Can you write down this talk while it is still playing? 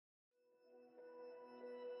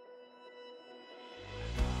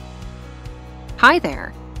Hi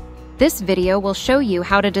there! This video will show you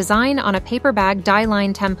how to design on a paper bag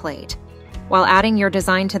Dieline template. While adding your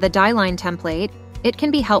design to the Dieline template, it can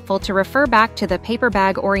be helpful to refer back to the paper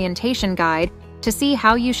bag orientation guide to see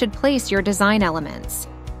how you should place your design elements.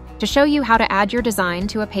 To show you how to add your design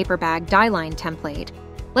to a paper bag Dieline template,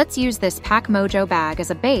 let's use this PackMojo bag as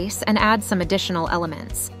a base and add some additional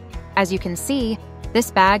elements. As you can see, this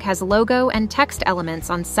bag has logo and text elements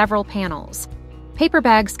on several panels. Paper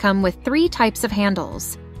bags come with 3 types of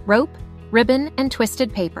handles: rope, ribbon, and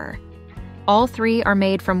twisted paper. All 3 are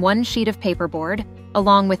made from 1 sheet of paperboard,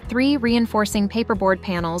 along with 3 reinforcing paperboard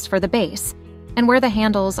panels for the base and where the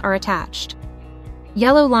handles are attached.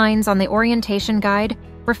 Yellow lines on the orientation guide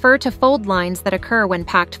refer to fold lines that occur when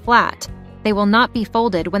packed flat. They will not be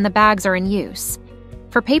folded when the bags are in use.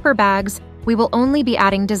 For paper bags, we will only be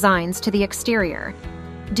adding designs to the exterior.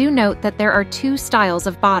 Do note that there are 2 styles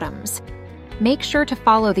of bottoms. Make sure to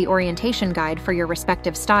follow the orientation guide for your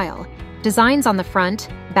respective style. Designs on the front,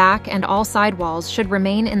 back, and all side walls should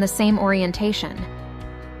remain in the same orientation.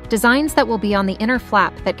 Designs that will be on the inner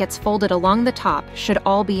flap that gets folded along the top should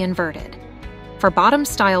all be inverted. For bottom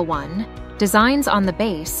style 1, designs on the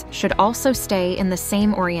base should also stay in the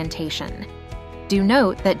same orientation. Do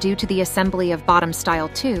note that due to the assembly of bottom style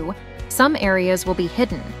 2, some areas will be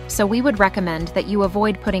hidden, so we would recommend that you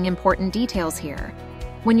avoid putting important details here.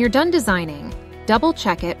 When you're done designing,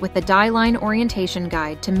 double-check it with the Dieline orientation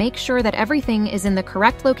guide to make sure that everything is in the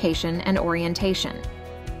correct location and orientation.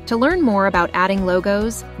 To learn more about adding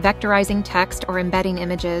logos, vectorizing text, or embedding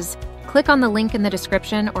images, click on the link in the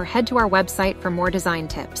description or head to our website for more design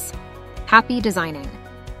tips. Happy designing!